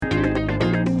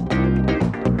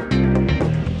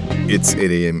It's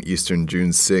 8 a.m. Eastern,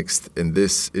 June 6th, and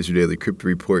this is your daily crypto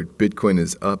report. Bitcoin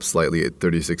is up slightly at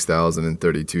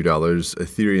 $36,032.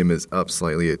 Ethereum is up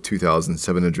slightly at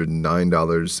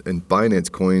 $2,709, and Binance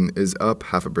Coin is up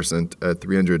 0.5% at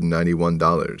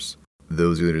 $391.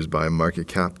 Those leaders by market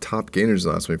cap. Top gainers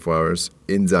in the last 24 hours.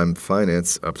 Enzyme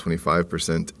Finance up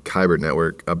 25%, Kyber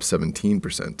Network up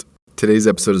 17%. Today's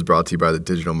episode is brought to you by the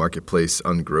digital marketplace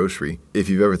Ungrocery. If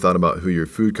you've ever thought about who your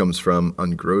food comes from,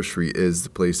 Ungrocery is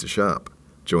the place to shop.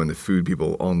 Join the food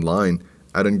people online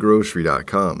at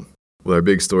ungrocery.com. Well, our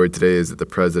big story today is that the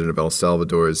president of El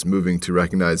Salvador is moving to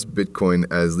recognize Bitcoin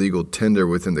as legal tender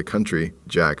within the country.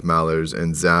 Jack Mallers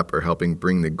and Zap are helping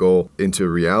bring the goal into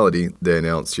reality. They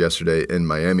announced yesterday in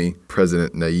Miami.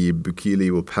 President Nayib Bukele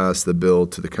will pass the bill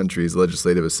to the country's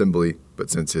legislative assembly,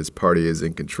 but since his party is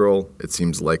in control, it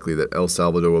seems likely that El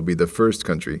Salvador will be the first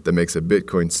country that makes a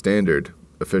Bitcoin standard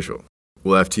official.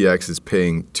 Well, FTX is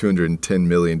paying $210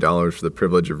 million for the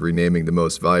privilege of renaming the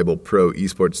most valuable pro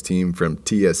esports team from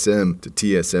TSM to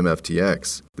TSM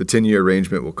FTX. The 10-year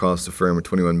arrangement will cost the firm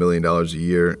 $21 million a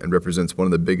year and represents one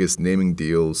of the biggest naming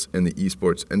deals in the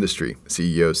esports industry.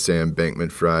 CEO Sam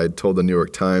Bankman-Fried told the New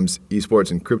York Times, "Esports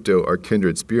and crypto are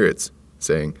kindred spirits,"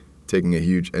 saying, taking a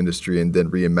huge industry and then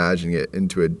reimagining it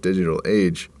into a digital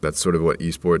age. That's sort of what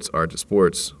esports are to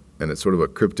sports, and it's sort of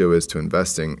what crypto is to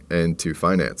investing and to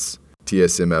finance.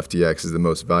 TSM FTX is the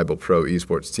most valuable pro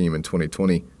esports team in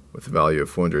 2020 with a value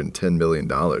of $410 million.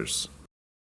 Well,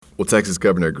 Texas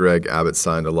Governor Greg Abbott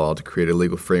signed a law to create a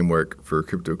legal framework for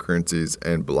cryptocurrencies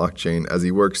and blockchain as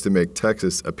he works to make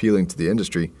Texas appealing to the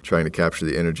industry, trying to capture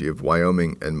the energy of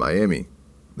Wyoming and Miami.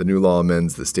 The new law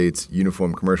amends the state's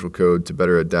Uniform Commercial Code to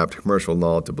better adapt commercial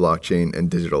law to blockchain and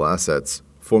digital assets,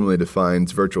 formally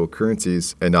defines virtual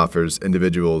currencies, and offers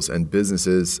individuals and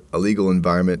businesses a legal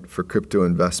environment for crypto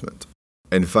investment.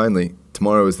 And finally,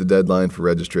 tomorrow is the deadline for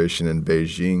registration in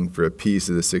Beijing for a piece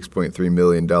of the $6.3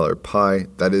 million pie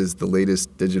that is the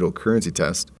latest digital currency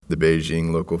test. The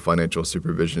Beijing Local Financial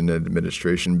Supervision and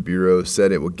Administration Bureau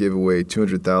said it will give away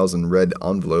 200,000 red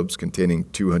envelopes containing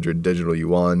 200 digital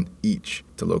yuan each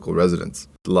to local residents.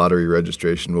 The lottery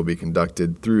registration will be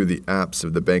conducted through the apps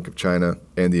of the Bank of China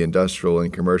and the Industrial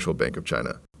and Commercial Bank of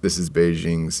China. This is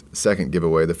Beijing's second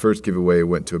giveaway. The first giveaway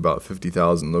went to about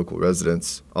 50,000 local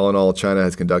residents. All in all, China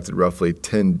has conducted roughly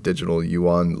 10 digital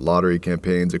yuan lottery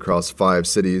campaigns across 5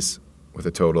 cities, with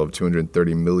a total of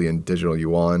 230 million digital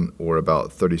yuan, or about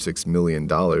 $36 million,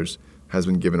 has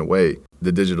been given away.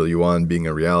 The digital yuan being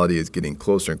a reality is getting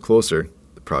closer and closer.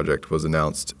 The project was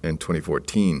announced in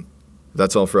 2014.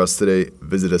 That's all for us today.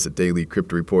 Visit us at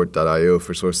dailycryptoreport.io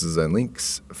for sources and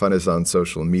links. Find us on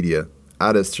social media.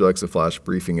 Add us to Alexa Flash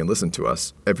Briefing and listen to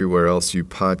us everywhere else you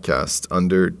podcast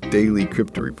under Daily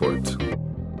Crypto Report.